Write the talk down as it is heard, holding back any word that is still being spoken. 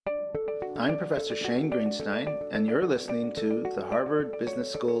I'm Professor Shane Greenstein, and you're listening to the Harvard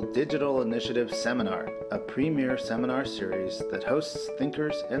Business School Digital Initiative Seminar, a premier seminar series that hosts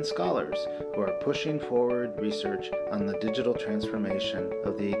thinkers and scholars who are pushing forward research on the digital transformation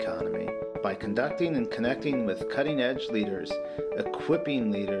of the economy. By conducting and connecting with cutting-edge leaders,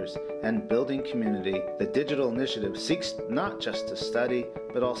 equipping leaders, and building community, the Digital Initiative seeks not just to study,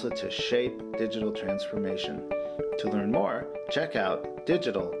 but also to shape digital transformation. To learn more, check out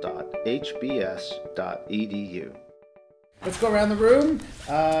digital.hbs.edu. Let's go around the room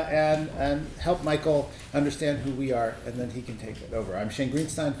and help Michael understand who we are, and then he can take it over. I'm Shane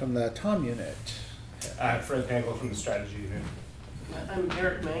Greenstein from the TOM unit. I'm Fred Pangle from the Strategy unit. I'm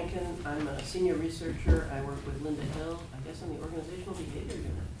Eric Mankin. I'm a senior researcher. I work with Linda Hill, I guess, on the organizational behavior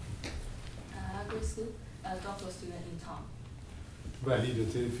unit. Grace Lu, a doctoral student in TOM. Vali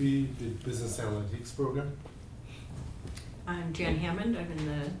Latifi, the Business Analytics program. I'm Jan Hammond. I'm in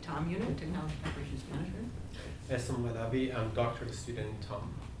the TOM unit, Technology Operations Manager. Esam Malabi, I'm doctoral student in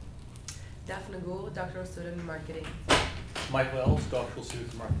TOM. Daphne Gould, doctoral student in marketing. Mike Wells, doctoral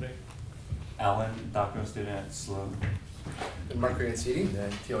student in marketing. Alan, doctoral student at Sloan. And Mark Rancidi, the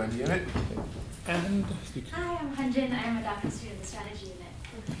TLM unit. And hi, I'm Hanjin. I'm a doctoral student in the Strategy unit.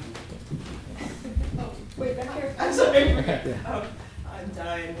 Oh, wait, back here. I'm sorry. I'm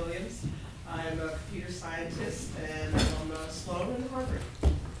Diane Williams. I'm a computer scientist and I'm on Sloan and Harvard.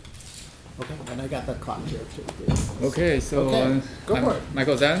 okay, and I got the clock here too, please. Okay, so go I'm for it.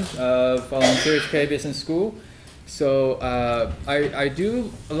 Michael Zhang from CHK Business School. So I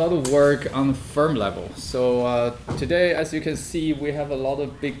do a lot of work on the firm level. So today, as you can see, we have a lot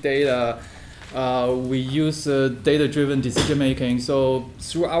of big data. We use data-driven decision making. So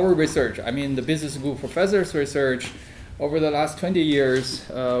through our research, I mean the business school professors' research, over the last 20 years,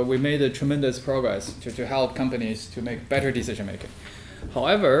 we made a tremendous progress to help companies to make better decision making.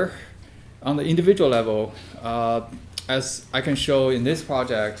 However, on the individual level, as I can show in this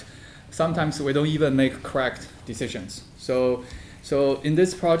project, sometimes we don't even make correct decisions. So in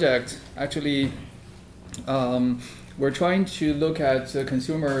this project, actually, we're trying to look at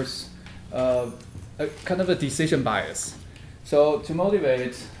consumers' kind of a decision bias. So to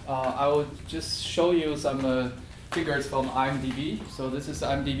motivate, I will just show you some figures from IMDb. So this is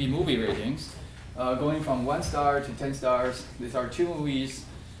IMDb movie ratings, going from 1 star to 10 stars. These are 2 movies.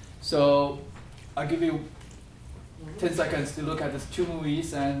 So I'll give you 10 seconds to look at these 2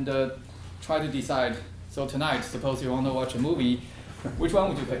 movies and try to decide. So tonight, suppose you want to watch a movie, which one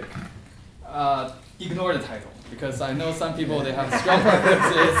would you pick? Ignore the title, because I know some people, they have strong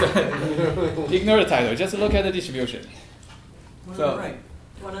preferences. Ignore the title, just look at the distribution. One on the right.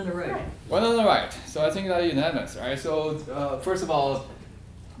 One on the right. One on the right. So I think that's unanimous, right? So first of all,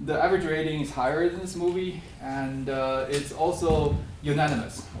 the average rating is higher than this movie, and it's also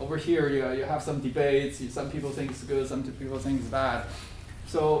unanimous. Over here, you have some debates. Some people think it's good, some people think it's bad.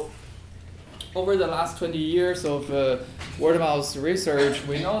 So over the last 20 years of word of mouth research,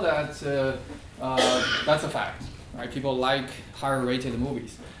 we know that that's a fact, right? People like higher rated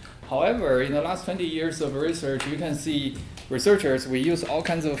movies. However, in the last 20 years of research, you can see researchers, we use all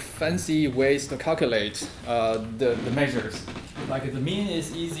kinds of fancy ways to calculate the measures. Like the mean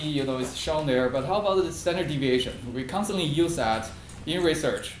is easy, it's shown there, but how about the standard deviation? We constantly use that in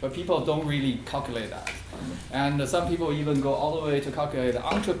research, but people don't really calculate that. And some people even go all the way to calculate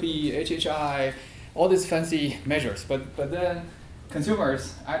entropy, HHI, all these fancy measures. But then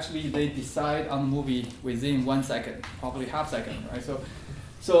consumers, actually, they decide on the movie within 1 second, probably half second, right?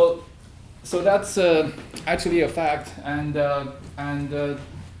 So that's actually a fact, and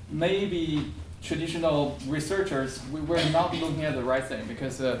maybe traditional researchers, we're not looking at the right thing,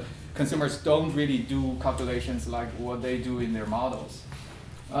 because consumers don't really do calculations like what they do in their models.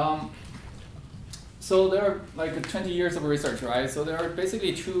 So there are like 20 years of research, right? So there are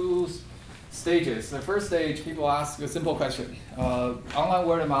basically 2 stages. The first stage, people ask a simple question. Online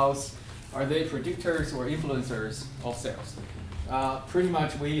word of mouth, are they predictors or influencers of sales? Pretty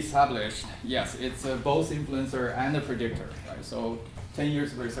much we established, yes, it's both influencer and a predictor, right? So 10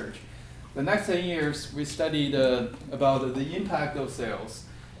 years of research. The next 10 years, we studied about the impact of sales.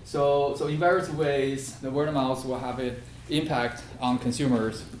 So in various ways, the word of mouth will have an impact on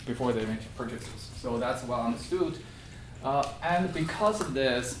consumers before they make purchases. So that's well understood. And because of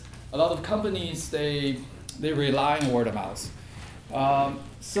this, a lot of companies, they rely on word of mouth.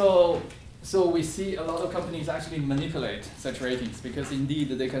 So we see a lot of companies actually manipulate such ratings, because indeed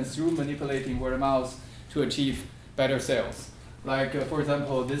they can, through manipulating word of mouth, to achieve better sales. Like for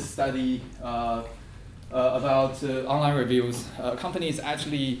example, this study about online reviews. Companies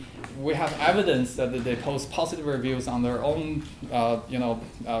actually, we have evidence that they post positive reviews on their own,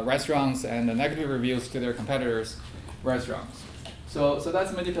 restaurants and negative reviews to their competitors' restaurants. So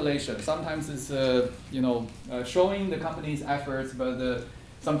that's manipulation. Sometimes it's showing the company's efforts, but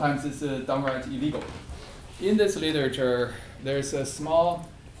sometimes it's downright illegal. In this literature, there's a small,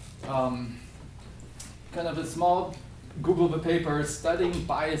 small group of papers studying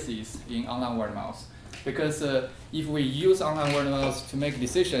biases in online word of mouth. Because if we use online word of mouth to make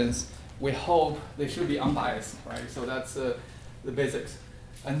decisions, we hope they should be unbiased, right? So that's the basics.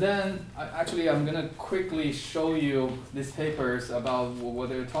 And then, I'm going to quickly show you these papers about what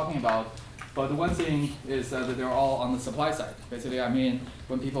they're talking about. But the one thing is that they're all on the supply side. Basically, I mean,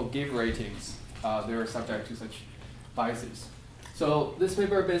 when people give ratings, they're subject to such biases. So this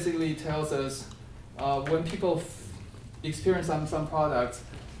paper basically tells us when people experience some products,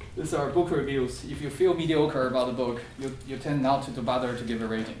 these are book reviews. If you feel mediocre about the book, you tend not to bother to give a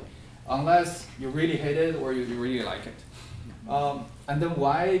rating, unless you really hate it or you really like it. And then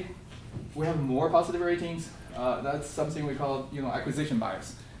why we have more positive ratings? That's something we call acquisition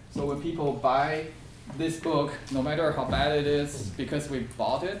bias. So when people buy this book, no matter how bad it is, because we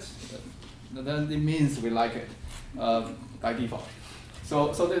bought it, then it means we like it by default.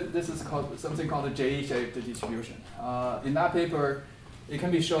 So this is something called a J-shaped distribution. In that paper, it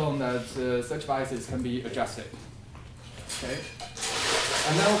can be shown that such biases can be adjusted. Okay,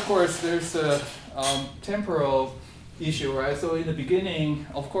 and then of course there's a temporal issue, right? So in the beginning,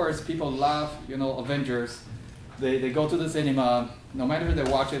 of course, people love Avengers. They go to the cinema, no matter if they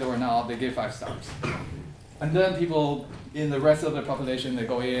watch it or not, they give 5 stars. And then people in the rest of the population, they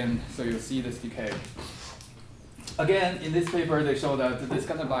go in, so you see this decay. Again, in this paper, they show that this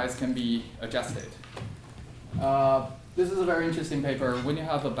kind of bias can be adjusted. This is a very interesting paper. When you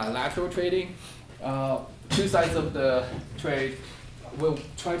have a bilateral trading, 2 sides of the trade will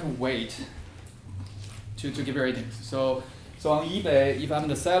try to wait to give ratings. So on eBay, if I'm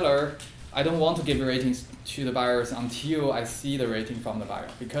the seller, I don't want to give ratings to the buyers until I see the rating from the buyer.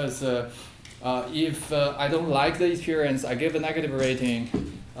 Because if I don't like the experience, I give a negative rating,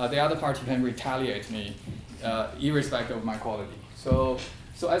 the other party can retaliate me, irrespective of my quality. So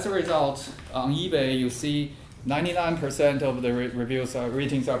as a result, on eBay, you see 99% of the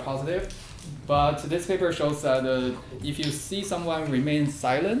ratings are positive. But this paper shows that if you see someone remain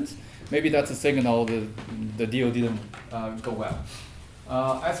silent, maybe that's a signal that the deal didn't go well.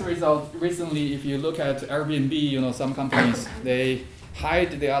 As a result, recently, if you look at Airbnb, some companies, they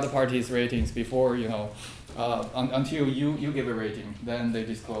hide the other party's ratings before, until you give a rating, then they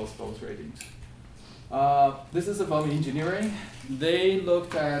disclose both ratings. This is about engineering. They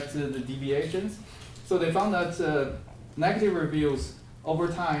looked at the deviations. So they found that negative reviews over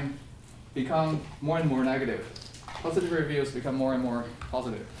time become more and more negative. Positive reviews become more and more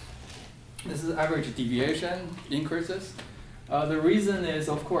positive. This is average deviation increases. The reason is,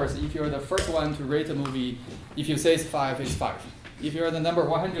 of course, if you're the first one to rate a movie, if you say it's 5, it's 5. If you're the number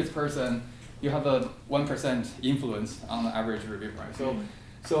 100th person, you have a 1% influence on the average review price.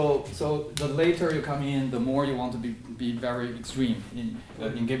 So the later you come in, the more you want to be very extreme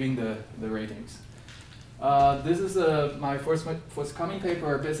in giving the ratings. This is my forthcoming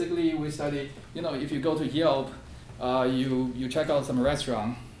paper. Basically, we study, if you go to Yelp, you check out some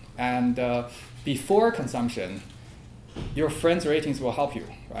restaurant, and before consumption, your friends' ratings will help you,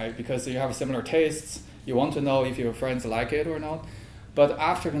 right? Because you have similar tastes. You want to know if your friends like it or not. But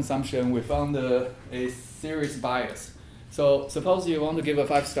after consumption, we found a serious bias. So suppose you want to give a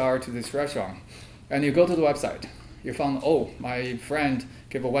 5-star to this restaurant, and you go to the website. You found, my friend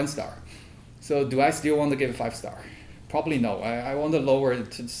gave a 1-star. So do I still want to give a 5-star? Probably no. I want to lower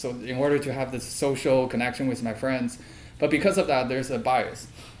it in order to have this social connection with my friends. But because of that, there's a bias.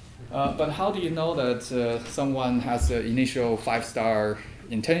 But how do you know that someone has an initial 5-star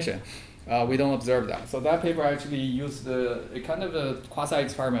intention? We don't observe that. So that paper actually used a kind of a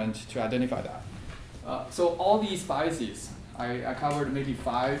quasi-experiment to identify that. So all these biases, I covered maybe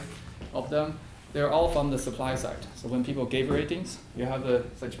 5 of them. They're all from the supply side. So when people gave ratings, you have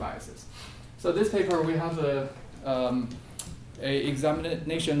such biases. So this paper, we have a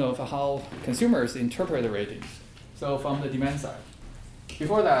examination of how consumers interpret the ratings. So from the demand side.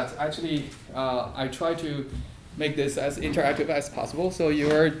 Before that, actually, I try to make this as interactive as possible. So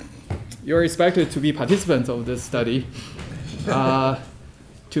you're expected to be participants of this study,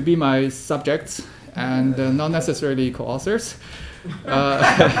 to be my subjects, and not necessarily co-authors.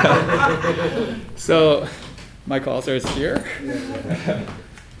 So my co-author is here.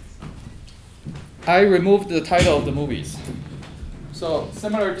 I removed the title of the movies. So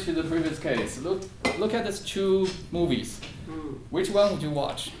similar to the previous case, look look at these two movies. Which one would you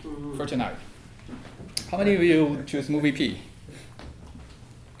watch for tonight? How many of you choose movie P?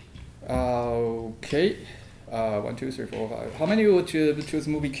 Okay. 1, 2, 3, 4, 5. How many would choose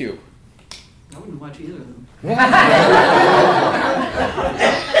movie Q? I wouldn't watch either of them.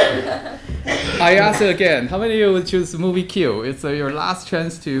 I ask it again. How many of you would choose movie Q? It's your last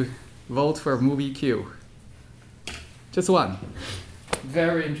chance to vote for movie Q. Just one.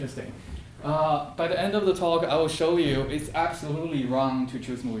 Very interesting. By the end of the talk, I will show you it's absolutely wrong to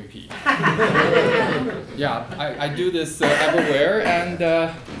choose movie P. Yeah, I do this everywhere, and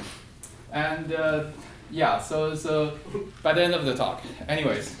yeah. So by the end of the talk,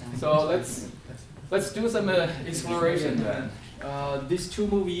 anyways. So let's do some exploration then. These two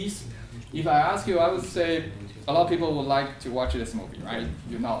movies. If I ask you, I would say a lot of people would like to watch this movie, right?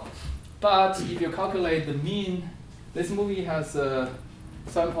 You know. But if you calculate the mean, this movie has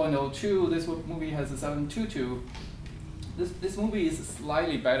 7.02, this movie has a 7.22. This movie is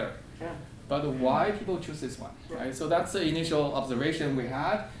slightly better. Yeah. But why people choose this one, right? So that's the initial observation we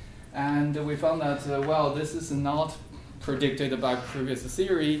had. And we found that, well, this is not predicted by previous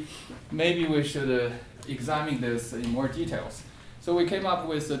theory. Maybe we should examine this in more details. So we came up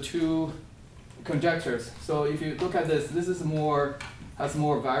with two conjectures. So if you look at this, this is has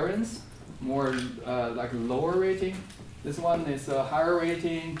more variance, more like lower rating. This one is a higher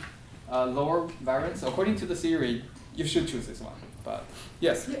rating, lower variance. According to the theory, you should choose this one. But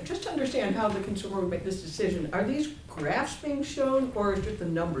yes? Yeah, just to understand how the consumer would make this decision, are these graphs being shown or is just the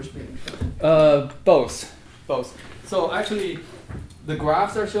numbers being shown? Both. So actually, the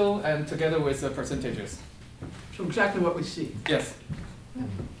graphs are shown and together with the percentages. So exactly what we see. Yes.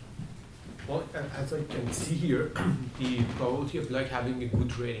 Well, as I can see here, the probability of like having a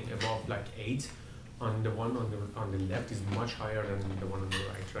good rating above like 8 on the one on the left is much higher than the one on the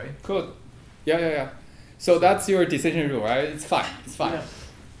right, right? Good. Yeah. So that's your decision rule, right? It's fine. Yeah.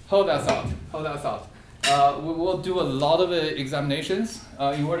 Hold that thought. We will do a lot of examinations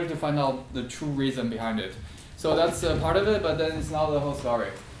in order to find out the true reason behind it. So that's part of it, but then it's not the whole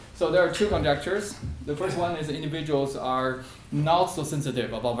story. So there are two conjectures. The first one is individuals are not so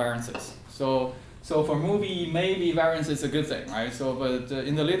sensitive about variances. So for movie, maybe variance is a good thing, right? So, but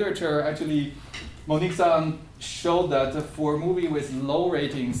in the literature, actually, Monique-san showed that for movie with low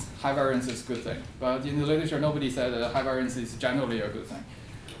ratings, high variance is a good thing. But in the literature, nobody said that high variance is generally a good thing.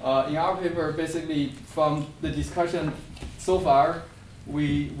 In our paper, basically, from the discussion so far,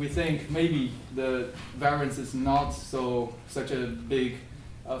 we think maybe the variance is not such a big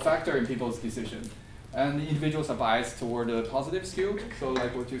factor in people's decision. And individuals are biased toward a positive skew, so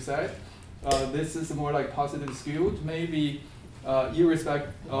like what you said. This is more like positive skewed. Maybe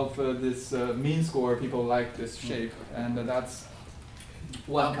irrespective of this mean score, people like this shape, and that's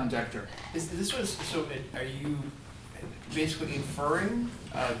one conjecture. Are you basically inferring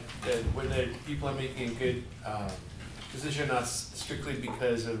that whether people are making a good decision not strictly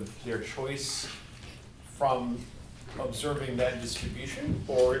because of their choice from observing that distribution,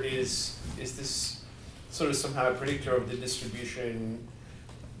 or is this sort of somehow a predictor of the distribution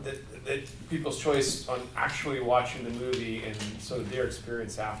that people's choice on actually watching the movie and sort of their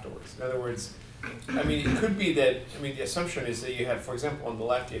experience afterwards? In other words, I mean, it could be that, I mean, the assumption is that you have, for example, on the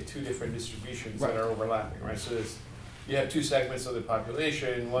left, you have two different distributions that are overlapping, right? So you have two segments of the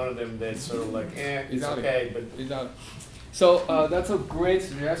population, one of them that's sort of like, it's okay, but... So that's a great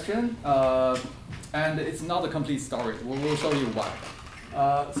suggestion, and it's not a complete story. We'll show you why.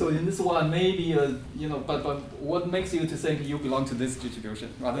 So in this one, maybe but what makes you to think you belong to this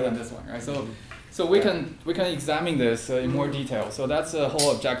distribution rather than this one, right? So we can examine this in more detail. So that's the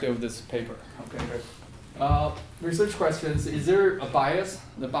whole objective of this paper. Okay. Research questions: is there a bias?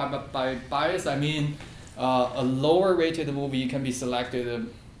 By bias, I mean a lower rated movie can be selected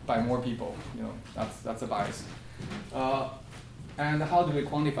by more people. That's a bias. And how do we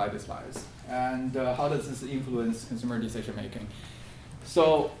quantify this bias? And how does this influence consumer decision making?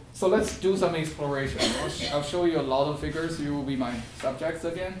 So let's do some exploration. I'll show you a lot of figures. You will be my subjects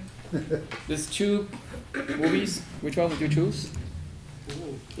again. There's two movies. Which one would you choose?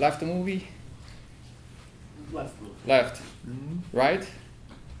 Ooh. Left movie? Left. Mm-hmm. Right?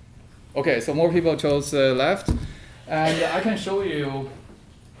 Okay, so more people chose left. And I can show you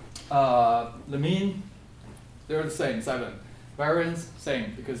the mean. They're the same, 7. Variance,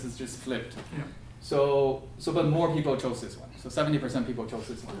 same, because it's just flipped. Yeah. So but more people chose this one. So 70% people chose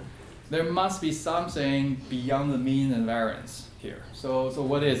this one. There must be something beyond the mean and variance here. So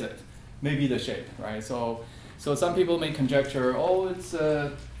what is it? Maybe the shape, right? So some people may conjecture, it's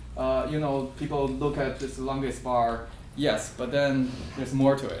people look at this longest bar. Yes, but then there's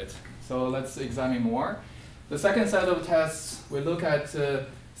more to it. So let's examine more. The second set of tests, we look at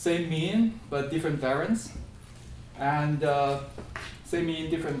same mean but different variance. And same mean,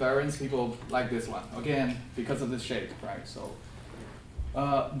 different variance, people like this one. Again, because of the shape, right? So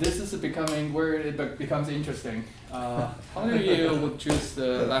this is becoming where it becomes interesting. How many of you would choose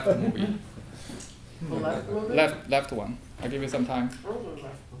the left movie? The left movie? Left one. I'll give you some time. I'll go left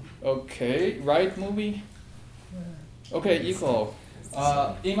one. Okay, right movie? Okay, equal.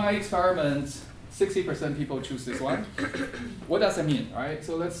 In my experiment, 60% people choose this one. What does it mean, right?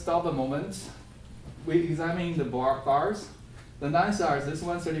 So let's stop a moment. We examine the bars. The 9 stars, this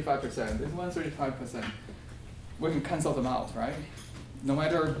one 35%, this one 35%. We can cancel them out, right? No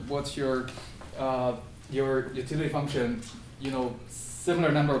matter what your utility function,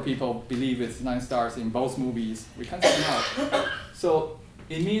 similar number of people believe it's 9 stars in both movies. We cancel them out. So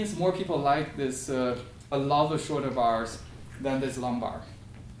it means more people like this a lot of shorter bars than this long bar.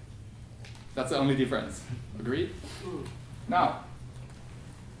 That's the only difference. Agreed? Now,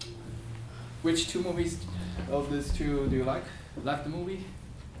 which 2 movies of these 2 do you like? Left movie?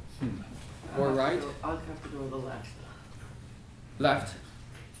 Or right? I'll have to go with the left. Left.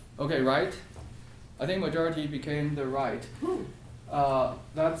 Okay, right. I think majority became the right.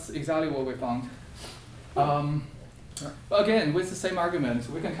 That's exactly what we found. Again, with the same argument,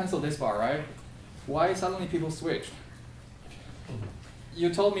 we can cancel this bar, right? Why suddenly people switch? You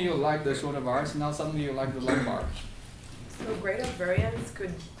told me you like the shorter bars, now suddenly you like the long bar. So greater variance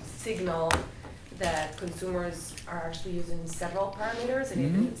could signal that consumers are actually using several parameters and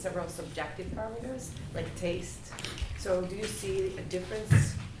even several subjective parameters, like taste. So do you see a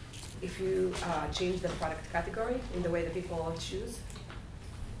difference if you change the product category in the way that people choose?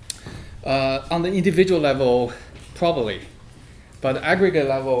 On the individual level, probably. But aggregate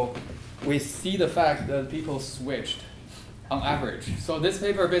level, we see the fact that people switched on average. So this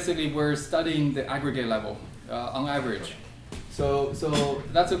paper, basically, we're studying the aggregate level on average. So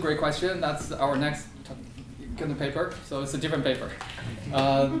that's a great question. That's our next kind of paper. So it's a different paper.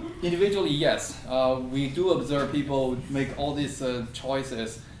 Individually, yes, we do observe people make all these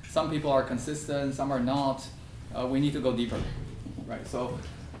choices. Some people are consistent, some are not. We need to go deeper, right? So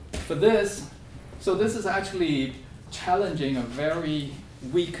for this, this is actually challenging a very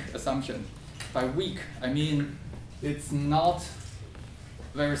weak assumption. By weak, I mean it's not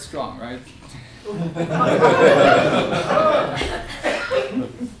very strong, right?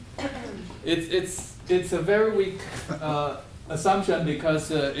 It's a very weak assumption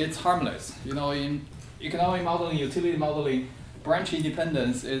because it's harmless. In economic modeling, utility modeling, branch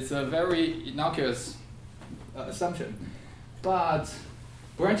independence is a very innocuous assumption. But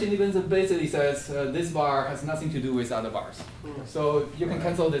branch independence basically says this bar has nothing to do with other bars. So you can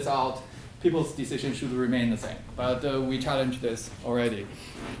cancel this out. People's decision should remain the same. But we challenged this already.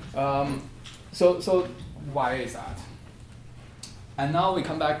 So why is that? And now we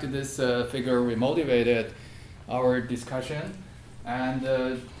come back to this figure. We motivated our discussion. And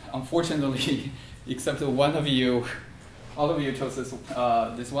unfortunately, except one of you, all of you chose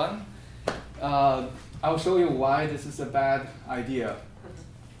this one. I'll show you why this is a bad idea.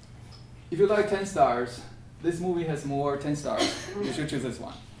 If you like 10 stars, this movie has more 10 stars. You should choose this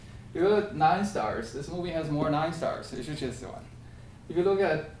one. If you look at 9 stars, this movie has more 9 stars. You should choose this one. If you look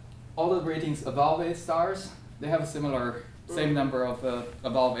at all the ratings above 8 stars, they have a same number of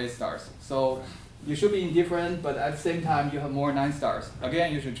above 8 stars. So you should be indifferent, but at the same time, you have more 9 stars.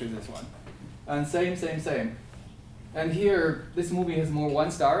 Again, you should choose this one. And same. And here, this movie has more 1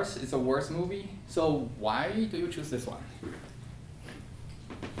 stars. It's a worse movie. So why do you choose this one?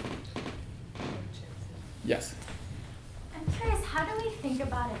 Yes. I'm curious, how do we think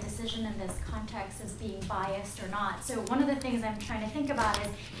about a decision in this context as being biased or not? So one of the things I'm trying to think about is,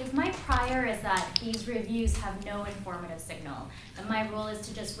 if my prior is that these reviews have no informative signal, and my rule is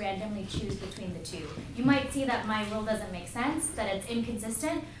to just randomly choose between the two, you might see that my rule doesn't make sense, that it's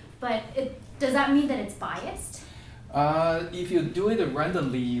inconsistent, but does that mean that it's biased? If you do it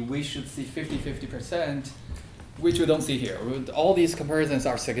randomly, we should see 50-50%, which we don't see here. All these comparisons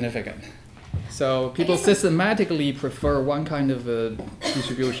are significant. So people systematically prefer one kind of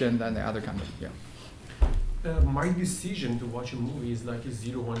distribution than the other kind of, My decision to watch a movie is like a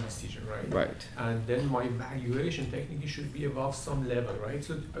 0-1 decision, right? Right. And then my valuation technically should be above some level, right?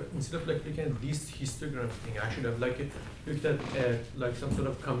 So instead of looking at this histogram thing, I should have looked at some sort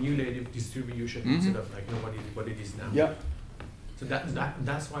of cumulative distribution instead of what it is now. Yeah. So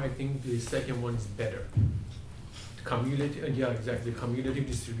that's why I think the second one is better. Cumulative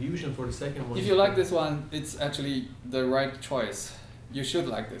distribution for the second one. If you like this one, it's actually the right choice. You should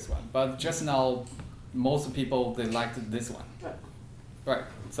like this one. But just now, most people, they liked this one. Right.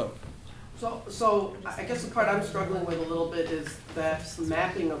 So So I guess the part I'm struggling with a little bit is that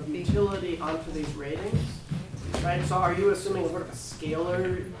mapping of utility onto these ratings, right? So are you assuming sort of a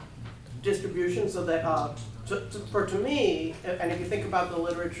scalar distribution so that, to me, and if you think about the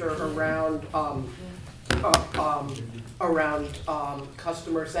literature around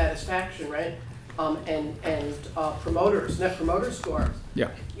customer satisfaction, right? And promoters, net promoter scores.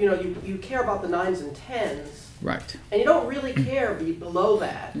 Yeah. You know, you care about the 9s and 10s. Right. And you don't really care below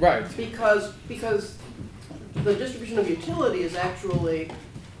that. Right. Because the distribution of utility is actually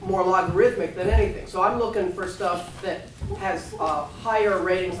more logarithmic than anything. So I'm looking for stuff that has higher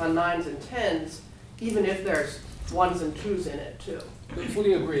ratings on 9s and 10s, even if there's 1s and 2s in it too.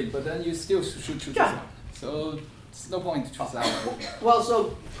 Fully agreed, but then you still should choose this one. So it's no point to choose that one. Well,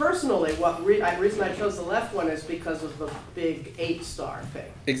 so personally, the reason I chose the left one is because of the big 8-star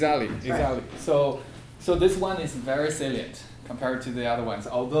thing. Exactly. Right. So this one is very salient compared to the other ones.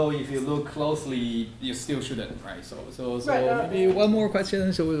 Although if you look closely, you still shouldn't, right? So Right, maybe one more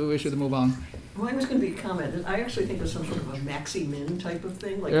question, so we should move on. Mine was going to be a comment. I actually think it's some sort of a maxi-min type of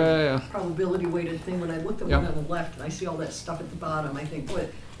thing, like Yeah. a probability-weighted thing. When I look at the one on the left and I see all that stuff at the bottom, I think, boy,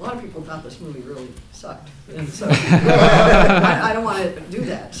 a lot of people thought this movie really sucked. And so I don't want to do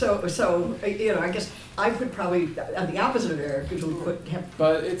that. So you know, I guess I would probably, on the opposite of Eric, usually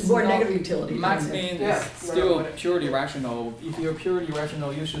But it's more not, negative utility. Max-min is still purely rational. If you're purely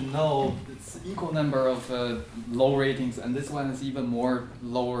rational, you should know it's equal number of low ratings, and this one is even more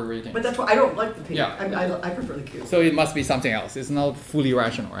lower ratings. But that's why I don't like the P. Yeah. I prefer the Q. So it must be something else. It's not fully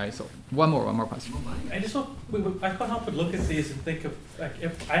rational, right? So one more question. I can't help but look at these and think of, like,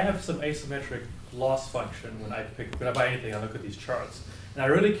 if I have some asymmetric loss function when I buy anything, I look at these charts. And I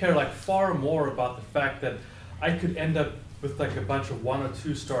really care like far more about the fact that I could end up with like a bunch of 1 or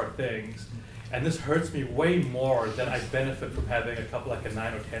 2-star things, and this hurts me way more than I benefit from having a couple like a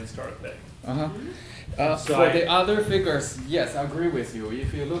 9 or 10-star thing. For the other figures, yes, I agree with you.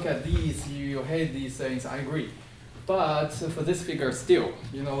 If you look at these, you hate these things, I agree. But for this figure, still,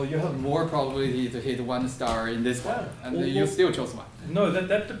 you know, you have more probability to hit 1 star in this one, and you still chose one. No,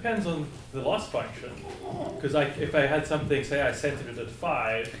 that depends on the loss function. Because if I had something, say I centered it at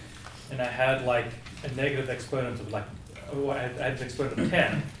 5, and I had like a negative exponent of like, I had an exponent of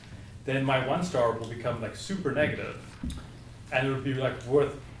 10, then my 1 star will become like super negative, and it would be like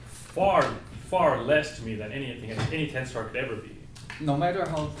worth far less to me than anything any 10-star could ever be. No matter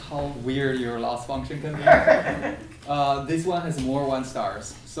how weird your loss function can be, this one has more 1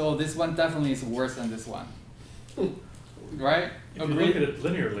 stars. So this one definitely is worse than this one. Right? If you look at it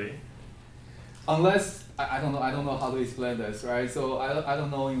linearly. Unless, I don't know how to explain this, right? So I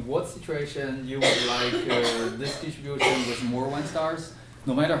don't know in what situation you would like this distribution with more 1 stars,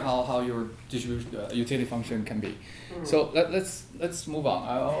 no matter how your distribution utility function can be. So let's move on.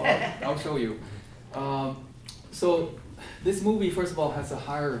 I'll show you. So this movie, first of all, has a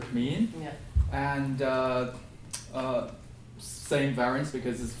higher mean, and same variance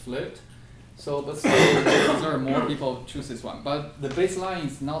because it's flipped. So, but still, there are more people choose this one. But the baseline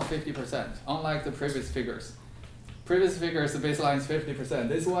is not 50%, unlike the previous figures. Previous figures, the baseline is 50%.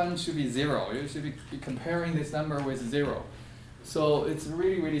 This one should be 0. You should be comparing this number with 0. So it's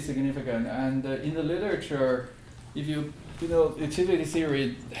really significant. And in the literature, if you know, utility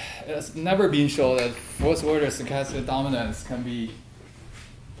theory has never been shown that fourth order stochastic dominance can be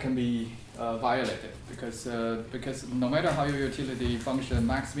violated because no matter how your utility function,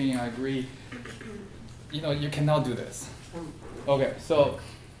 max-min, I agree, you know, you cannot do this. Okay, so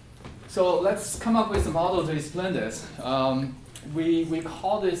let's come up with a model to explain this. We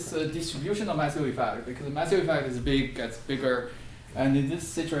call this distributional Matthew Effect because the Matthew Effect is big, gets bigger, and in this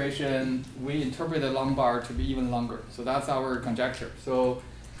situation, we interpret the long bar to be even longer. So that's our conjecture. So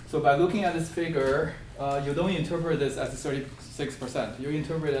by looking at this figure, you don't interpret this as 36%. You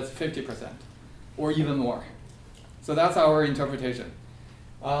interpret it as 50%, or even more. So that's our interpretation.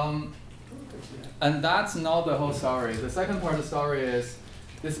 And that's not the whole story. The second part of the story is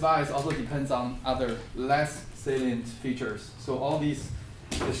this bias also depends on other less salient features. So all the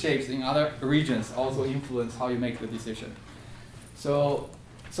shapes in other regions also influence how you make the decision. So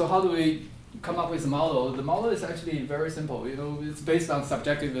how do we come up with a model? The model is actually very simple. You know, it's based on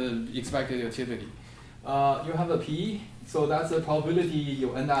subjective expected utility. You have a P, so that's the probability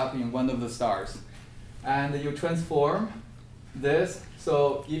you end up in one of the stars. And you transform this.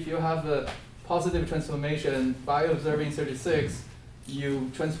 So if you have a positive transformation by observing 36,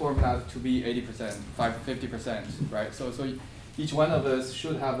 you transform that to be 80%, 50%, right? So each one of us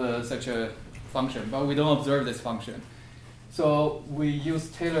should have such a function, but we don't observe this function. So we use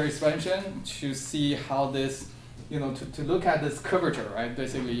Taylor expansion to see how this to look at this curvature, right?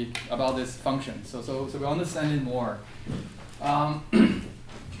 Basically about this function. So we understand it more.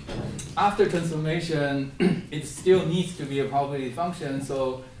 After transformation, it still needs to be a probability function.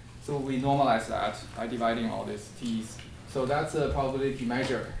 So we normalize that by dividing all these t's. So that's a probability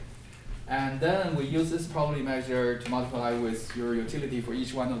measure. And then we use this probability measure to multiply with your utility for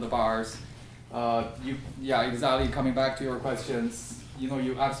each one of the bars. Exactly. Coming back to your questions,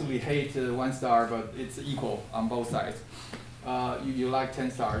 you absolutely hate 1 star, but it's equal on both sides. You like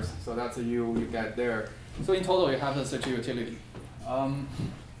 10 stars, so that's a U you get there. So in total, you have such a utility.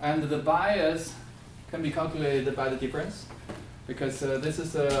 And the bias can be calculated by the difference, because this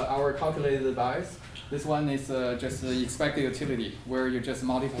is our calculated bias. This one is just the expected utility, where you just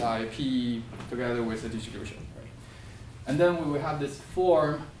multiply P together with the distribution. Right? And then we will have this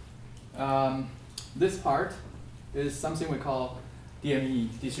form. This part is something we call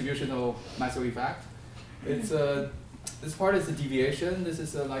DME, Distributional Matthew Effect. It's this part is a deviation. This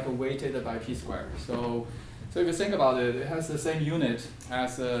is like a weighted by P squared. So if you think about it, it has the same unit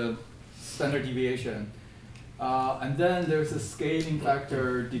as a standard deviation. And then there's a scaling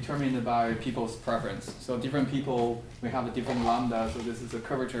factor determined by people's preference. So different people may have a different lambda, so this is a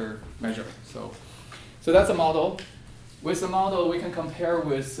curvature measure. So that's a model. With the model, we can compare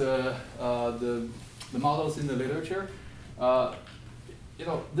with the models in the literature.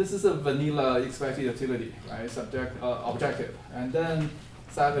 This is a vanilla expected utility, right? Objective. And then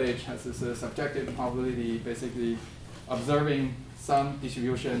Savage has this subjective probability, basically observing some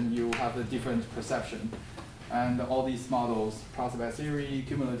distribution, you have a different perception. And all these models, prospect theory,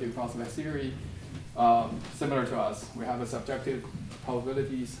 cumulative prospect theory, similar to us. We have a subjective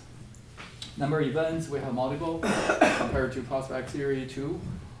probabilities. Number of events, we have multiple compared to prospect theory 2.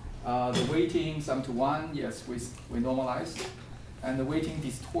 The weighting sum to 1, yes, we normalized. And the weighting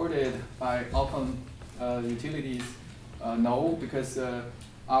distorted by outcome utilities, no, because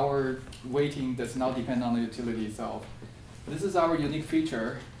our weighting does not depend on the utility itself. This is our unique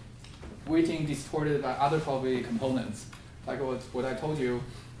feature. Weighting distorted by other probability components, like what I told you.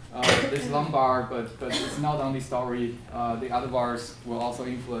 This long bar, but it's not only story. The other bars will also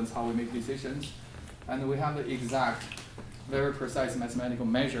influence how we make decisions, and we have the exact, very precise mathematical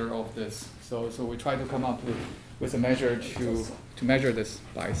measure of this. So we try to come up with a measure to measure this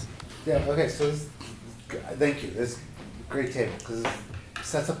bias. Yeah. Okay. So thank you. This is a great table because it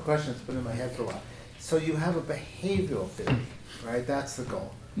sets up a question that's been in my head for a while. So you have a behavioral theory, right? That's the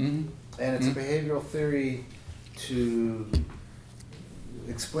goal. Mm-hmm. And it's a behavioral theory to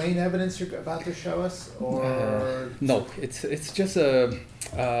explain evidence you're about to show us, or no? It's just a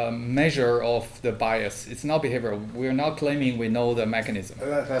measure of the bias. It's not behavioral. We're not claiming we know the mechanism.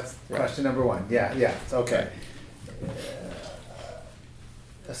 That's right. Question number one. Yeah. Okay.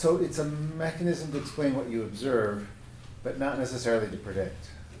 So it's a mechanism to explain what you observe, but not necessarily to predict.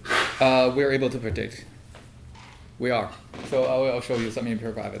 We're able to predict. We are. So I'll show you some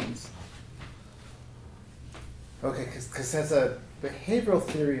empirical evidence. Okay, because as a behavioral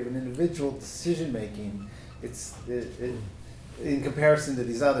theory of an individual decision making, it's in comparison to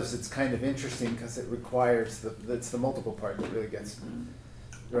these others, it's kind of interesting because it requires it's the multiple part that really gets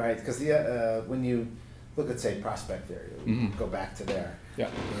right. Because when you look at, say, prospect theory, go back to there.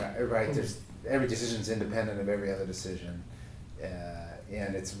 Yeah. Right. There's every decision is independent of every other decision,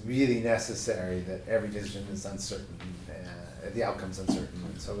 and it's really necessary that every decision is uncertain, the outcome's uncertain,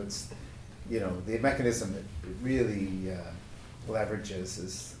 and so it's. The mechanism that it really leverages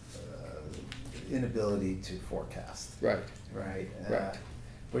is inability to forecast. Right. Right. Right.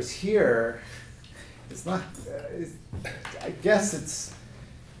 Whereas here, it's not. I guess it's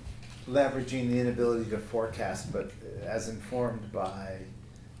leveraging the inability to forecast, but as informed by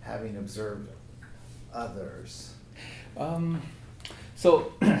having observed others.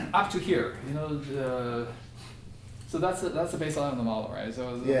 So up to here, so that's the baseline of the model, right?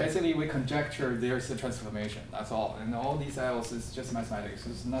 So basically we conjecture there's a transformation, that's all. And all these else is just mathematics.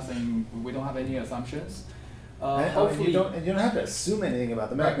 There's nothing, we don't have any assumptions. Hopefully, you don't have to assume anything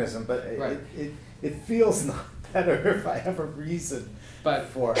about the mechanism, but it feels not better if I have a reason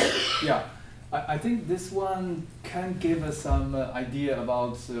for it. Yeah, I think this one can give us some idea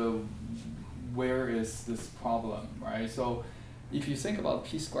about where is this problem, right? So if you think about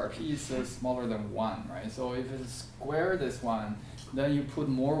p squared, p is smaller than 1, right? So if you square this one, then you put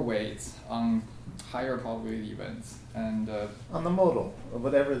more weights on higher probability events and on the modal,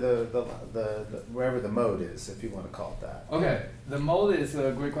 whatever wherever the mode is, if you want to call it that. Okay, the mode is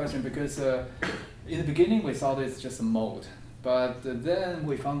a great question because in the beginning we thought it's just a mode, but then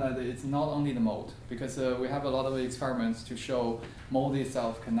we found that it's not only the mode because we have a lot of experiments to show mode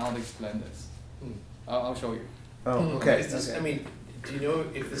itself cannot explain this. I'll show you. Oh, okay. Is this, I mean, do you know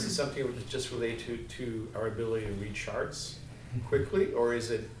if this is something that's just related to our ability to read charts quickly, or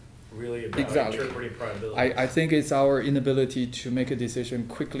is it really about interpreting probability? I think it's our inability to make a decision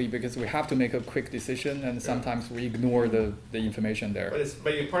quickly because we have to make a quick decision, and sometimes we ignore the information there.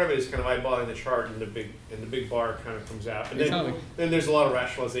 But part of it is kind of eyeballing the chart, and the big bar kind of comes out, and Exactly. then there's a lot of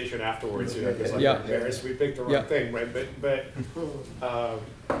rationalization afterwards. You know, because like, embarrassed, we picked the wrong thing, right? But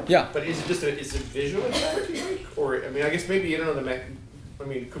is it just is it visual effect, you think? Or I mean, I guess maybe you don't know I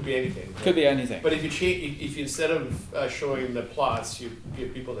mean, it could be anything. Right? Could be anything. But if you instead of showing the plots, you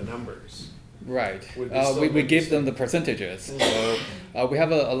give people the numbers. Right. We give them the percentages. So we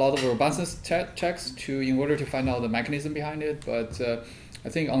have a lot of robustness checks in order to find out the mechanism behind it. But I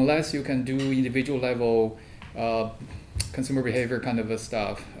think unless you can do individual level consumer behavior kind of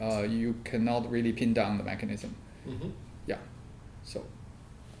stuff, you cannot really pin down the mechanism. Mm-hmm. Yeah. So.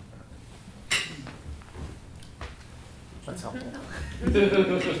 That's helpful.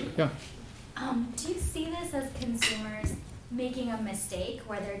 Yeah. Do you see this as consumers making a mistake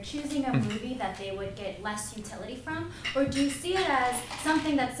where they're choosing a movie that they would get less utility from? Or do you see it as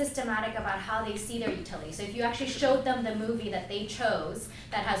something that's systematic about how they see their utility? So if you actually showed them the movie that they chose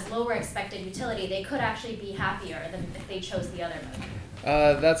that has lower expected utility, they could actually be happier than if they chose the other movie.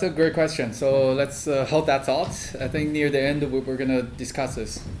 That's a great question. So let's hold that thought. I think near the end we're going to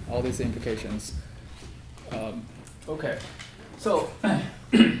discuss all these implications. Okay, so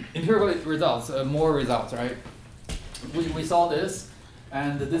empirical results, more results, right? We saw this,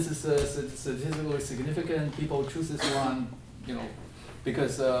 and this is statistically significant. People choose this one,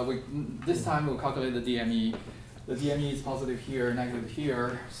 because this time we'll calculate the DME. The DME is positive here, negative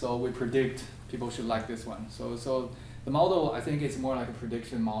here, so we predict people should like this one. So the model, I think, is more like a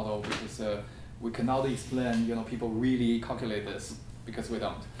prediction model because we cannot explain, people really calculate this because we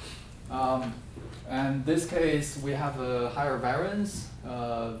don't. And this case, we have a higher variance,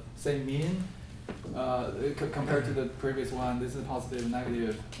 same mean. Compared to the previous one, this is positive,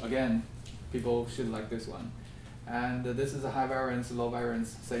 negative. Again, people should like this one. And this is a high variance, low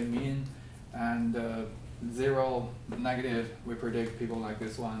variance, same mean. And 0, negative, we predict people like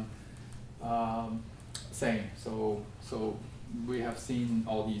this one. Same. So we have seen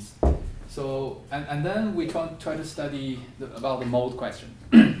all these. So and then we try to study about the mode question.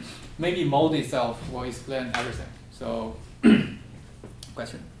 Maybe mode itself will explain everything. So,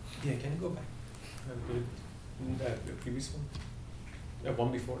 question? Yeah, can you go back? The previous one?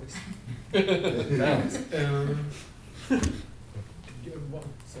 One before this.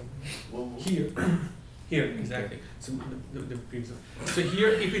 Here, exactly. So the previous one. So here,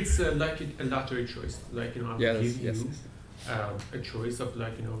 if it's like a lottery choice, like I'm giving you a choice of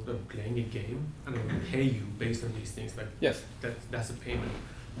playing a game, and I'm gonna pay you based on these things. Like that's a payment.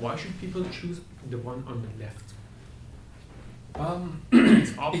 Why should people choose the one on the left?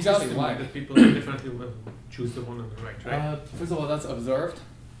 It's obvious exactly why that people definitely will choose the one on the right, right? First of all, that's observed.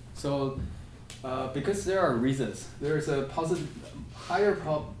 So because there are reasons, there's a higher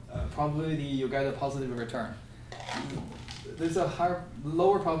probability you get a positive return. There's a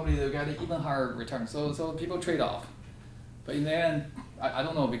lower probability you get an even higher return. So people trade off. But in the end, I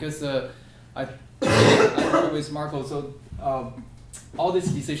don't know, because I agree with Marco. So all these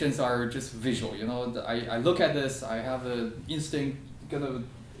decisions are just visual. I look at this, I have an instinct,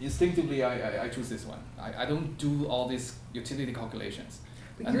 instinctively I choose this one. I don't do all these utility calculations.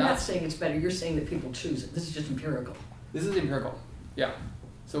 But you're not saying it's better, you're saying that people choose it. This is just empirical. This is empirical, yeah.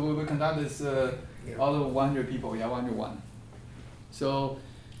 So we will conduct this all of 100 people, 101. So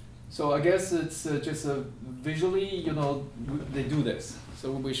I guess it's just visually, they do this.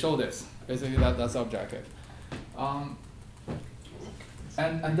 So we show this. Basically, that's the objective.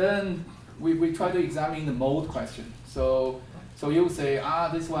 And then we try to examine the mode question. So you say,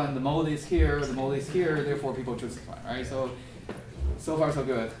 this one, the mode is here, therefore people choose this one, right? So far so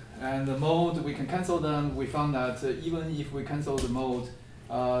good. And the mode, we can cancel them. We found that even if we cancel the mode,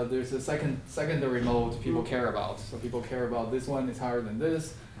 there's a secondary mode people care about. So people care about this one is higher than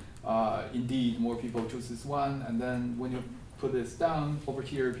this. Indeed, more people choose this one. And then when you put this down over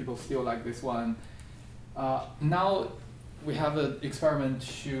here, people still like this one. Now we have an experiment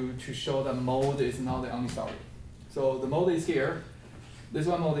to show that mode is not the only story. So the mode is here. This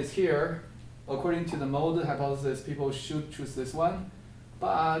one mode is here. According to the mode hypothesis, people should choose this one.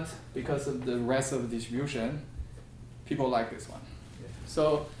 But because of the rest of the distribution, people like this one. Yeah.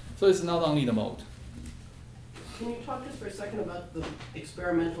 So it's not only the mode. Can you talk just for a second about the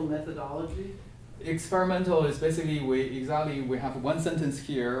experimental methodology? Experimental is basically we have one sentence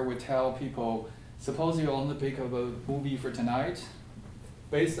here. We tell people, suppose you only pick up a movie for tonight.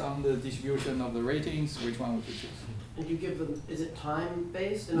 based on the distribution of the ratings, which one would you choose? And you give them, is it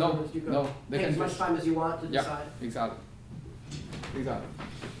time-based? In No, other words, you go, no, they take can as much just- time as you want to Yeah, decide? exactly. Exactly.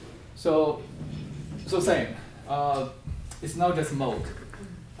 So same. It's not just mode.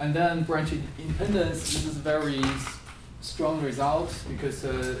 And then branch independence, this is very strong result because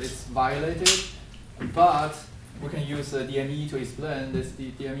it's violated. But we can use DME to explain this.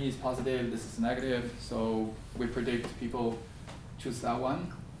 The DME is positive, this is negative. So we predict people choose that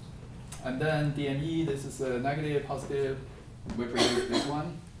one. And then DME, this is negative, positive. We predict this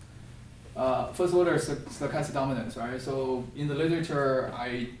one. First order stochastic dominance, right? So in the literature,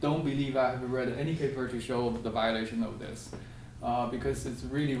 I don't believe I have read any paper to show the violation of this because it's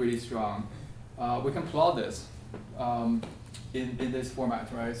really, really strong. We can plot this in this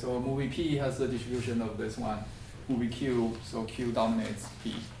format, right? So movie P has the distribution of this one, movie Q, so Q dominates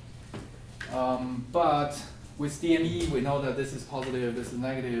P. But with DME, we know that this is positive, this is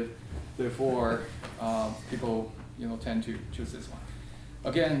negative, therefore people tend to choose this one.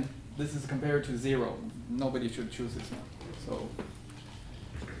 Again, this is compared to 0. Nobody should choose this one. So,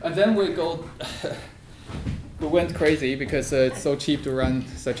 and then we went crazy because it's so cheap to run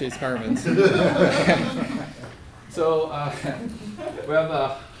such experiments. So we have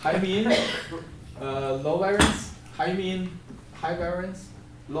a high mean, low variance, high mean, high variance,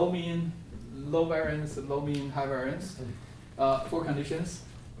 low mean, low variance, low mean, high variance, 4 conditions.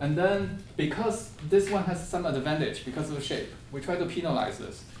 And then because this one has some advantage because of the shape, we try to penalize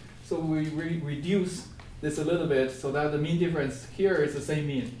this. So we reduce this a little bit so that the mean difference here is the same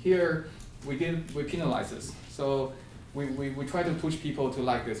mean. Here we penalize this. So we try to push people to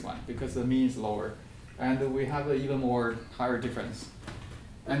like this one because the mean is lower. And we have an even more higher difference.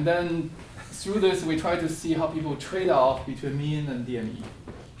 And then through this, we try to see how people trade off between mean and DME.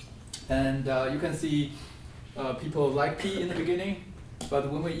 And you can see people like P in the beginning,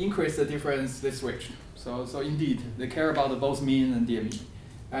 but when we increase the difference, they switch. So indeed, they care about both mean and DME.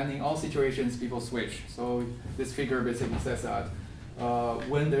 And in all situations, people switch. So this figure basically says that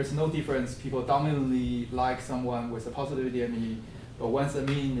when there's no difference, people dominantly like someone with a positive DME. But once the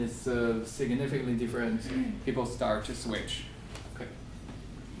mean is significantly different, people start to switch. Okay.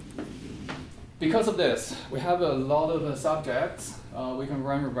 Because of this, we have a lot of subjects. We can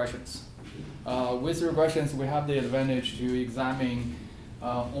run regressions. With regressions, we have the advantage to examine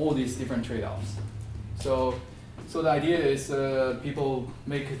all these different trade-offs. So the idea is people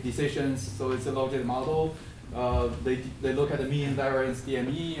make decisions, so it's a logic model. They look at the mean, variance,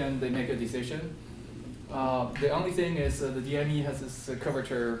 DME, and they make a decision. The only thing is the DME has this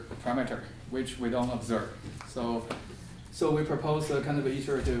curvature parameter, which we don't observe. So we propose a kind of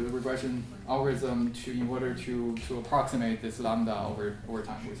iterative regression algorithm in order to approximate this lambda over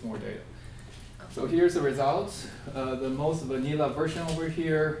time with more data. So here's the results. The most vanilla version over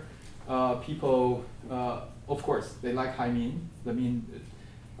here, people, of course, they like high mean. The mean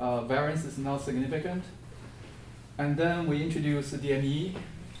variance is not significant. And then we introduce the DME.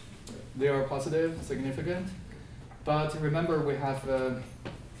 They are positive, significant. But remember, we have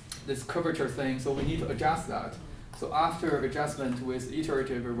this curvature thing, so we need to adjust that. So after adjustment with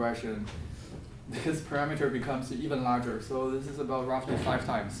iterative regression, this parameter becomes even larger. So this is about roughly 5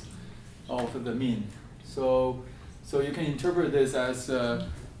 times of the mean. So you can interpret this as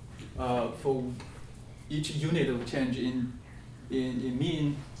for each unit of change in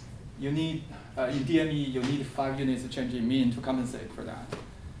mean, you need in DME you need 5 units of change in mean to compensate for that.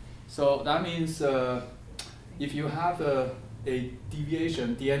 So that means if you have a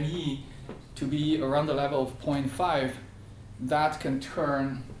deviation DME to be around the level of 0.5, that can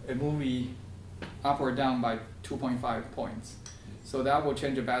turn a movie up or down by 2.5 points. So that will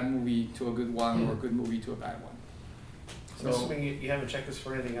change a bad movie to a good one or a good movie to a bad one. So I'm assuming you haven't checked this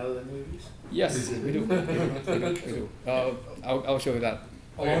for anything other than movies? Yes, we do. We do. I'll show you that.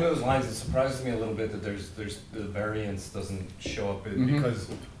 Along those lines, it surprises me a little bit that there's the variance doesn't show up because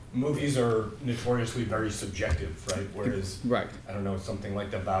movies are notoriously very subjective, right? Whereas I don't know, something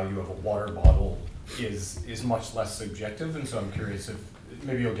like the value of a water bottle is much less subjective, and so I'm curious if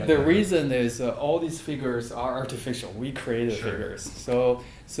maybe you'll get the reason is all these figures are artificial. We created figures, so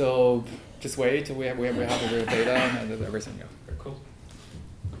just wait till we have the real data and everything. Yeah. Very cool.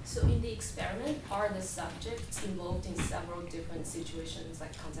 So in the experiment, are the subjects involved in several different situations,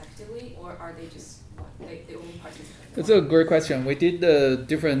 like consecutively, or are they just they only participate? It's a great question. We did the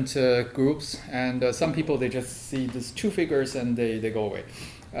different groups, and some people they just see these 2 figures and they go away.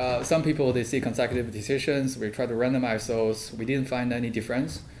 Some people they see consecutive decisions. We try to randomize those. We didn't find any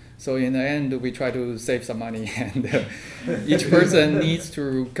difference. So in the end, we try to save some money, and each person needs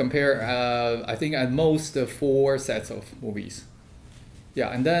to compare. I think at most 4 sets of movies. Yeah,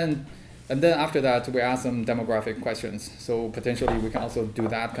 and then after that, we ask some demographic questions. So potentially we can also do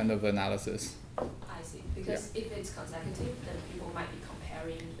that kind of analysis. I see. Because if it's consecutive, then people might be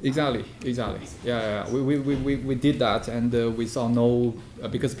comparing. Exactly. Yeah. We did that, and we saw no,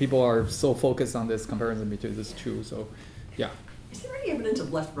 because people are so focused on this comparison between these two. So, yeah. Is there any evidence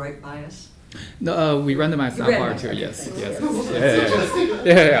of left-right bias? No, we randomized that part too. Okay, Yes. thanks.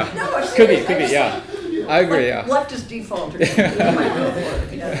 Yeah. No, Could be. Yeah. I agree. Yeah. Left is default. Or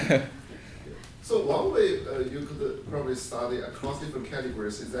yeah. So one way you could probably study across different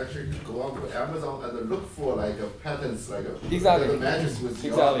categories is actually to go on to Amazon and look for like patterns, like exactly. matches with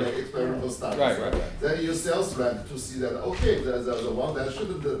your like, experimental studies. Right. Then you sales rep to see that okay, the one that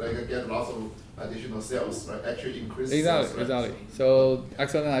shouldn't like get lots of additional sales, right? Actually increase. Exactly. So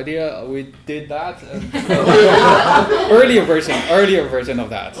excellent idea. We did that. Earlier version of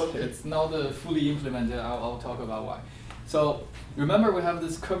that. Okay. It's not fully implemented. I'll talk about why. So remember we have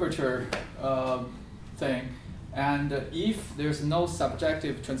this curvature thing, and if there's no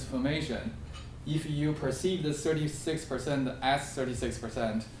subjective transformation, if you perceive the 36% as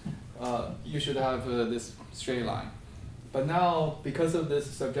 36%, you should have this straight line. But now, because of this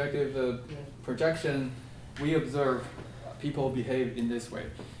subjective projection, we observe people behave in this way.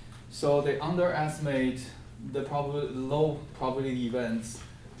 So they underestimate the low probability events,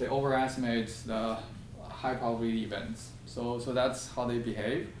 they overestimate the high probability events. So that's how they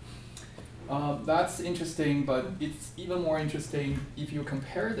behave. That's interesting, but it's even more interesting if you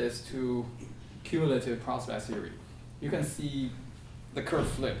compare this to cumulative prospect theory. You can see the curve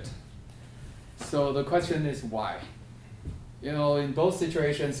flipped. So the question is why? In both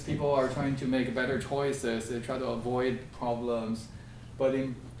situations, people are trying to make better choices. They try to avoid problems. But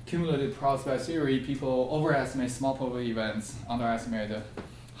in cumulative prospect theory, people overestimate small probability events, underestimate the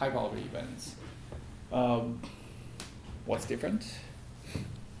high probability events. What's different?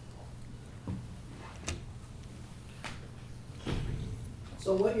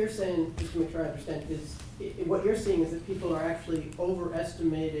 So what you're saying, just to make sure I understand, is what you're seeing is that people are actually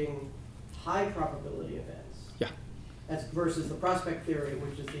overestimating high probability events. Yeah. As versus the prospect theory,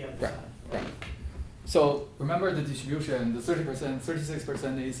 which is the other side. Right. So remember the distribution, the 30%,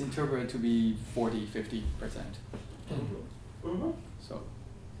 36% is interpreted to be 40, 50%. So.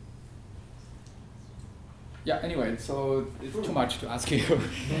 Yeah, anyway, so it's too much to ask you.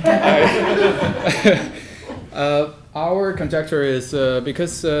 Our conjecture is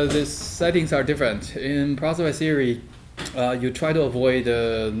because these settings are different. In prospect theory, you try to avoid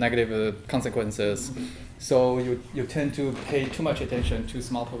negative consequences. So you tend to pay too much attention to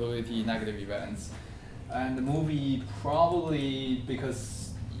small probability negative events. And the movie probably,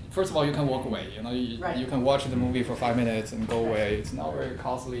 because first of all, you can walk away. You can watch the movie for 5 minutes and go away. It's not very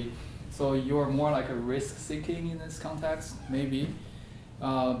costly. So you're more like a risk-seeking in this context, maybe.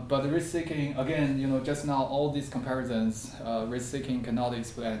 But the risk-seeking, again, just now all these comparisons, risk-seeking cannot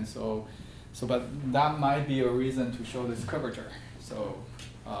explain. But that might be a reason to show this curvature. So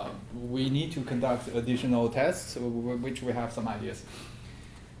we need to conduct additional tests, which we have some ideas.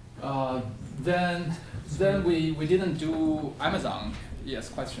 Then we didn't do Amazon. Yes,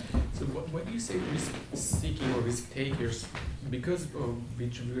 question. So what do you say risk-seeking or risk-takers? Because we're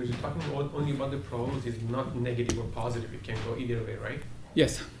talking only about the probabilities, not negative or positive. It can go either way, right?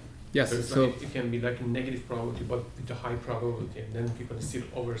 Yes. So it can be like a negative probability, but with a high probability, and then people still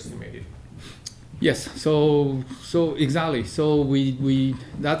overestimate it. Yes. So exactly. So we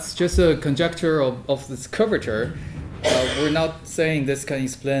that's just a conjecture of this curvature. We're not saying this can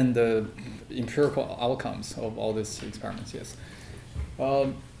explain the empirical outcomes of all these experiments. Yes.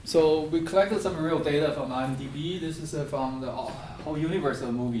 So we collected some real data from IMDb. This is from the whole universe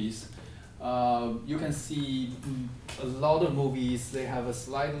of movies. You can see a lot of movies, they have a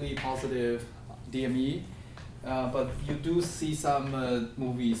slightly positive DME, but you do see some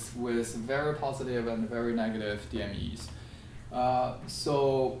movies with very positive and very negative DMEs.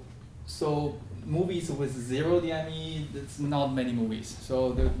 So movies with zero DME, it's not many movies.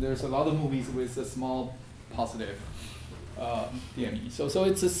 So there's a lot of movies with a small positive DME. So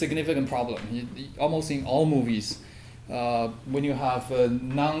it's a significant problem. Almost in all movies, when you have a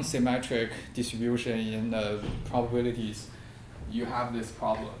non-symmetric distribution in probabilities, you have this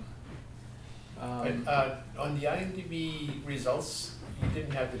problem. On the IMDb results, you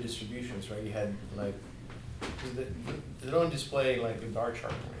didn't have the distributions, right? You had like, they don't display like a bar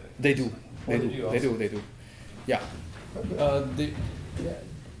chart or anything. They do. They do. Yeah.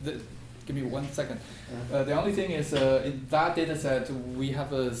 Give me 1 second. The only thing is, in that data set, we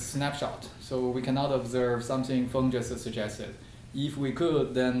have a snapshot, so we cannot observe something Feng just suggested. If we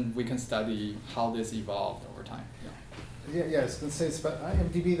could, then we can study how this evolved over time. Yeah. Yeah, I was going to say, but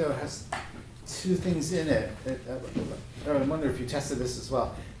IMDb though has two things in it. I wonder if you tested this as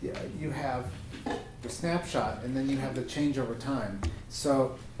well. You have the snapshot, and then you have the change over time.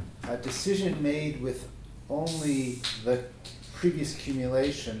 So a decision made with only the previous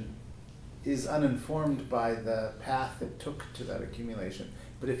accumulation is uninformed by the path it took to that accumulation.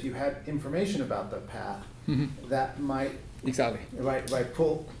 But if you had information about the path, that might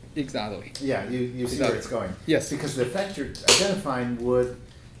pull. Exactly. Yeah, you see where it's going. Yes. Because the effect you're identifying would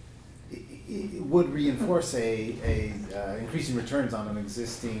reinforce a increasing returns on an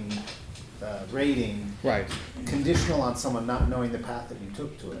existing rating, right? Conditional on someone not knowing the path that you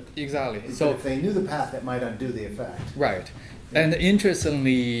took to it. Exactly. But so if they knew the path, it might undo the effect. Right. And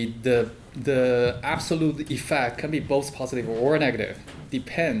interestingly, the absolute effect can be both positive or negative.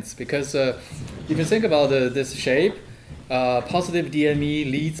 Depends, because if you think about this shape, positive DME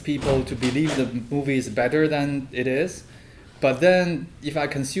leads people to believe the movie is better than it is. But then if I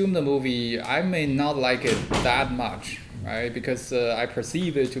consume the movie, I may not like it that much, right? Because I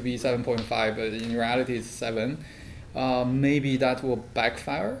perceive it to be 7.5, but in reality it's 7. Maybe that will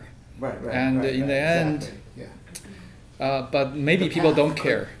backfire. Right. And in the end, exactly. but maybe people don't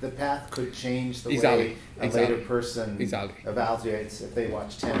care. The path could change the exactly. way a later person evaluates if they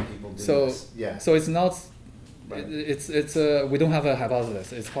watch 10 people do this. Yeah. So it's not. Right. It's we don't have a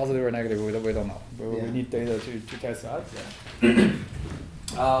hypothesis. It's positive or negative. We don't know. We need data to test that.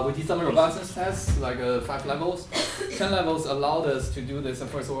 Yeah. We did some robustness tests, like 5 levels. 10 levels allowed us to do this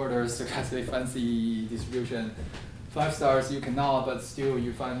first order stochastic fancy distribution. 5 stars you cannot, but still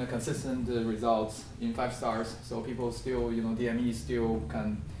you find the consistent results in 5 stars. So people still, DME still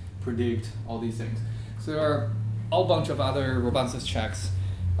can predict all these things. So there are a bunch of other robustness checks.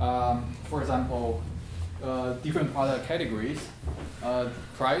 For example, different product categories.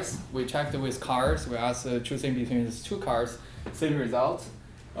 Price, we checked with cars. We asked choosing between these 2 cars, same result.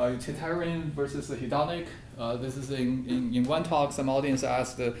 Utilitarian versus the hedonic. This is in one talk, some audience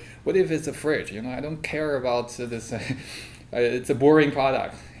asked, what if it's a fridge? I don't care about this. It's a boring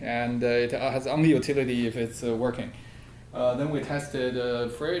product, and it has only utility if it's working. Then we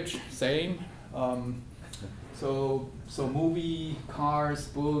tested fridge, same. So movie, cars,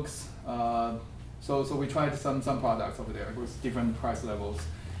 books. So we tried some products over there with different price levels.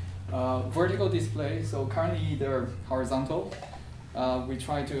 Vertical display, so currently they're horizontal. We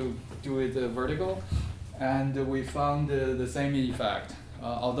try to do it vertical, and we found the same effect,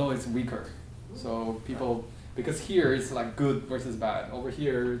 although it's weaker. So people, because here it's like good versus bad. Over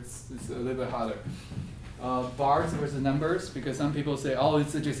here it's a little bit harder. Bars versus numbers, because some people say, oh,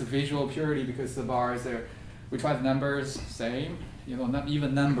 it's just a visual purity because the bar is there. We tried numbers, same. Not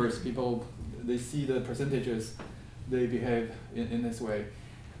even numbers, people, they see the percentages, they behave in this way.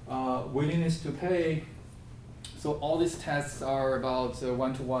 Willingness to pay. So all these tests are about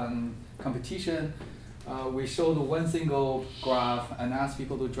one-to-one competition. We showed one single graph and asked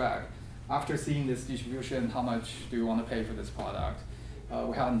people to drag. After seeing this distribution, how much do you want to pay for this product?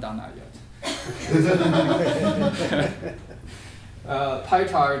 We haven't done that yet. Pie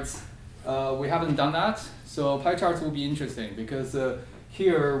charts, we haven't done that. So pie charts will be interesting because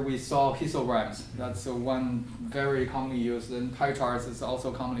here we saw histograms. That's one very commonly used, and pie charts is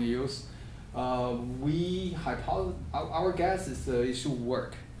also commonly used. Our guess is it should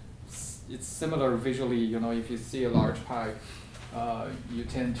work. It's similar visually. If you see a large pie, you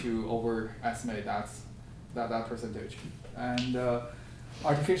tend to overestimate that percentage. And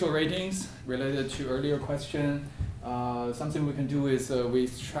artificial ratings related to earlier question. Something we can do is we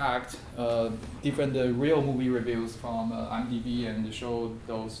extract different real movie reviews from IMDb and show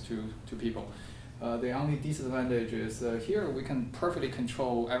those to people. The only disadvantage is here we can perfectly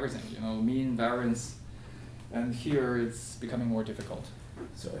control everything, mean, variance, and here it's becoming more difficult.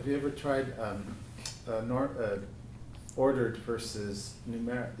 So have you ever tried ordered versus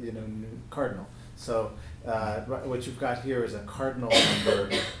cardinal? So what you've got here is a cardinal number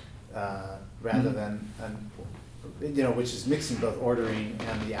rather than which is mixing both ordering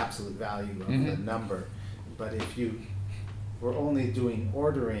and the absolute value of the number. But if you were only doing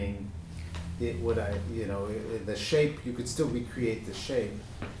ordering, it would, the shape, you could still recreate the shape,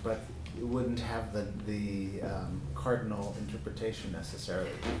 but it wouldn't have the cardinal interpretation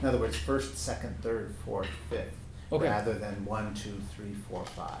necessarily. In other words, first, second, third, fourth, fifth, rather than 1, 2, 3, 4,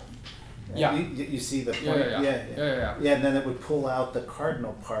 5. Yeah. You see the point? Yeah, and then it would pull out the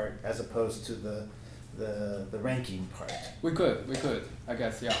cardinal part as opposed to the ranking part. We could, I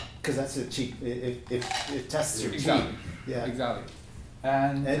guess, yeah. Because that's a cheap, if tests are exactly. cheap. Yeah. Exactly.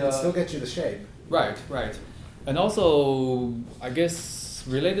 And it still gets you the shape. Right. And also, I guess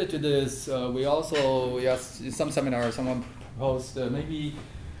related to this, we also, yes, in some seminars, someone proposed maybe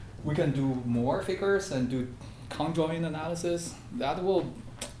we can do more figures and do conjoint analysis. That will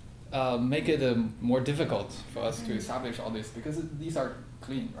make it more difficult for us to establish all this because these are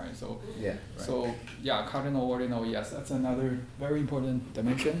clean, right? So yeah, right. So yeah, cardinal, ordinal, yes, that's another very important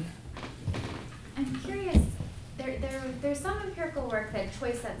dimension. I'm curious. There's some empirical work that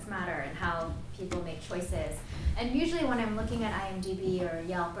choice sets matter and how people make choices. And usually when I'm looking at IMDb or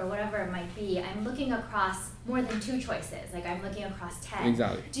Yelp or whatever it might be, I'm looking across more than 2 choices. Like I'm looking across 10.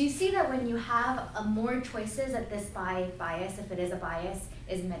 Exactly. Do you see that when you have more choices that this bias, if it is a bias,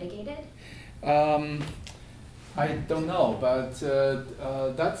 is mitigated? I don't know, but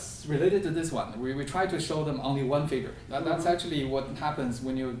that's related to this one. We try to show them only one figure. That's actually what happens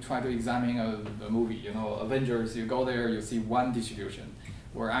when you try to examine a movie. You know, Avengers, you go there, you see one distribution.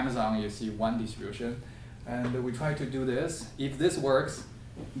 Or Amazon, you see one distribution. And we try to do this. If this works,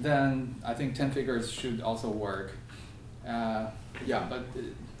 then I think 10 figures should also work. Yeah, but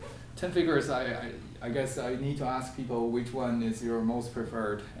 10 figures, I guess I need to ask people which one is your most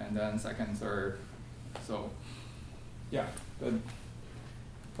preferred, and then second, third. So. Yeah, good.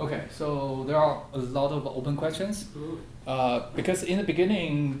 Okay, so there are a lot of open questions. Because in the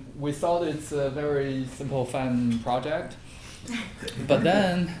beginning, we thought it's a very simple, fun project. But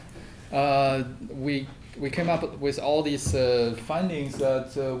then we came up with all these findings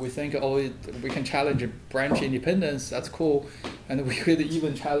that we think, we can challenge branch independence, that's cool. And we could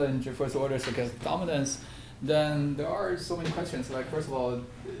even challenge first order stochastic dominance. Then there are so many questions, like first of all,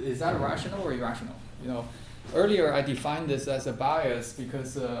 is that rational or irrational? You know, earlier I defined this as a bias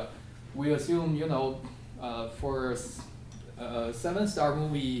because we assume, you know, for a 7-star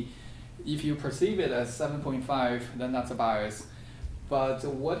movie, if you perceive it as 7.5, then that's a bias. But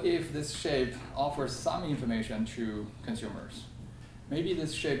what if this shape offers some information to consumers? Maybe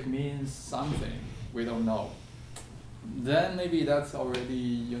this shape means something we don't know. Then maybe that's already,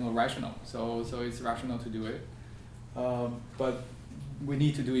 you know, rational. So it's rational to do it. But we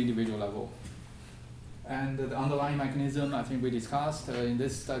need to do individual level. And the underlying mechanism, I think we discussed. In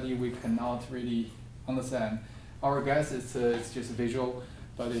this study, we cannot really understand. Our guess is it's just visual,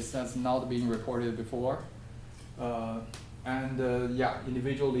 but that's not being reported before. Yeah,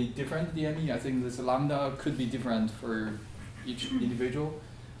 individually different DME. I think this lambda could be different for each individual.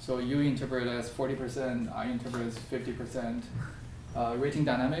 So you interpret as 40%, I interpret as 50%. Rating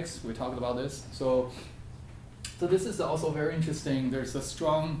dynamics, we talked about this. So this is also very interesting. There's a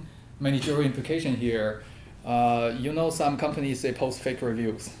strong managerial implication here. You know, some companies, they post fake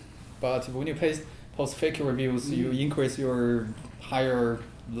reviews. But when you post fake reviews, you increase your higher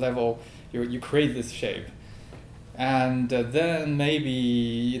level, you create this shape. And then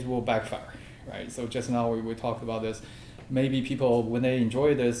maybe it will backfire, right? So just now we talked about this. Maybe people, when they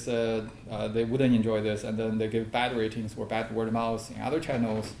enjoy this, they wouldn't enjoy this, and then they give bad ratings or bad word of mouth in other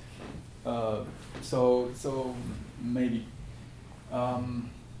channels. So maybe.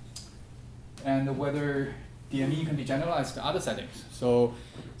 And whether DME can be generalized to other settings. So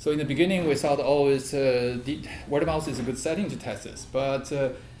in the beginning we thought, it's word of mouth is a good setting to test this. But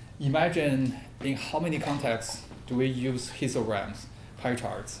imagine in how many contexts do we use histograms, pie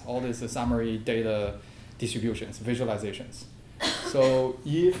charts, all these summary data distributions, visualizations. So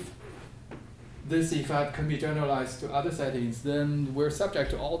if this effect can be generalized to other settings, then we're subject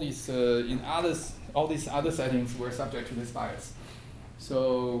to all these all these other settings. We're subject to this bias.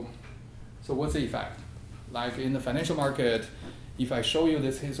 So what's the effect? Like in the financial market, if I show you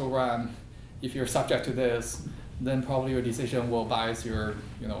this histogram, if you're subject to this, then probably your decision will bias your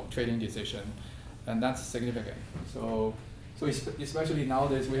trading decision, and that's significant. So especially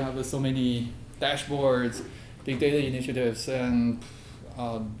nowadays we have so many dashboards, big data initiatives, and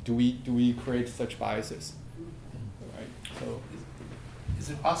do we create such biases? Right. So is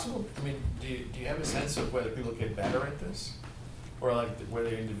it possible? I mean, do you have a sense of whether people get better at this? Or like whether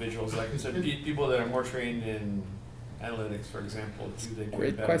individuals, like so people that are more trained in analytics, for example, do they do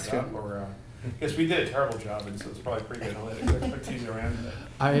a better job? Or because we did a terrible job, and so it's probably pretty good analytics expertise around it.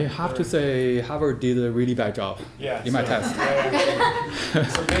 I have to say, Harvard did a really bad job in my test.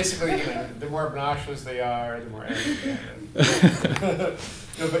 So basically, the more obnoxious they are, the more angry they are.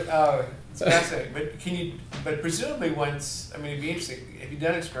 No, but it's fascinating. But presumably once, I mean, it'd be interesting. Have you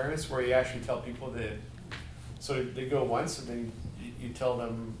done experiments where you actually tell people that? So they go once, and then you tell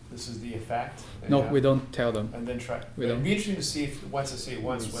them this is the effect? No, we don't tell them. And then try. It'd be interesting to see if once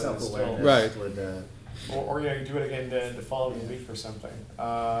whether it's still right. Or you do it again the following week or something.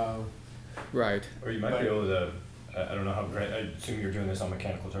 Right. Or you might be able to I don't know how great, I assume you're doing this on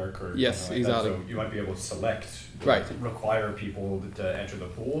Mechanical Turk or yes, something like exactly. that, so you might be able to select, right. require people to enter the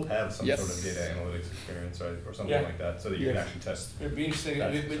pool, have some yes. sort of data analytics experience, right, or something Yeah. like that, so that you can actually test. It'd be interesting,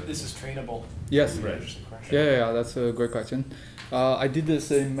 this is trainable. Yes. Right. Interesting question. Yeah, that's a great question. I did this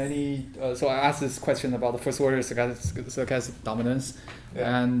in many, so I asked this question about the first order stochastic dominance,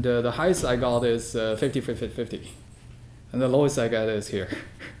 and the highest I got is 50-50-50, and the lowest I got is here.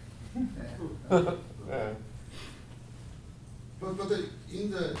 But in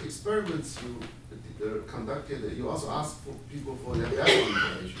the experiments you conducted, you also asked for people for their background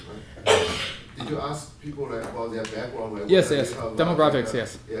information, right? Did you ask people like about their background? Like yes, like demographics,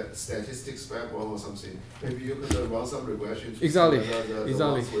 yes. Yeah, statistics background or something. Maybe you could run some regression to exactly. see whether the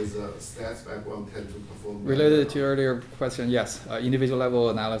ones with stats background tend to perform better. Related to your earlier question, yes, individual level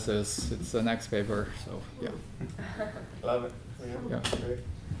analysis. It's the next paper, so yeah. Love it. Yeah. Great.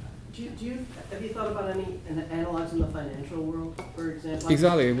 Have you thought about any analogs in the financial world, for example?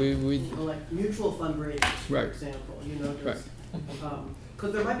 Exactly. We like mutual fund ratings, for right. example. You know, just, right.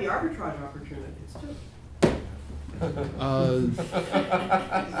 Because there might be arbitrage opportunities too.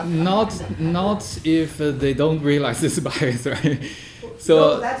 Not if they don't realize this bias, right? So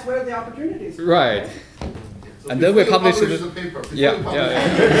no, that's where the opportunities come, right. So and then we publish it. The paper, yeah.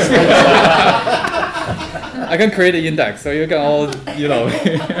 I can create an index, so you can all, you know.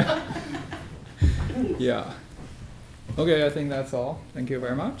 Yeah. Okay, I think that's all. Thank you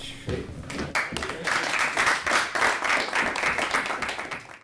very much.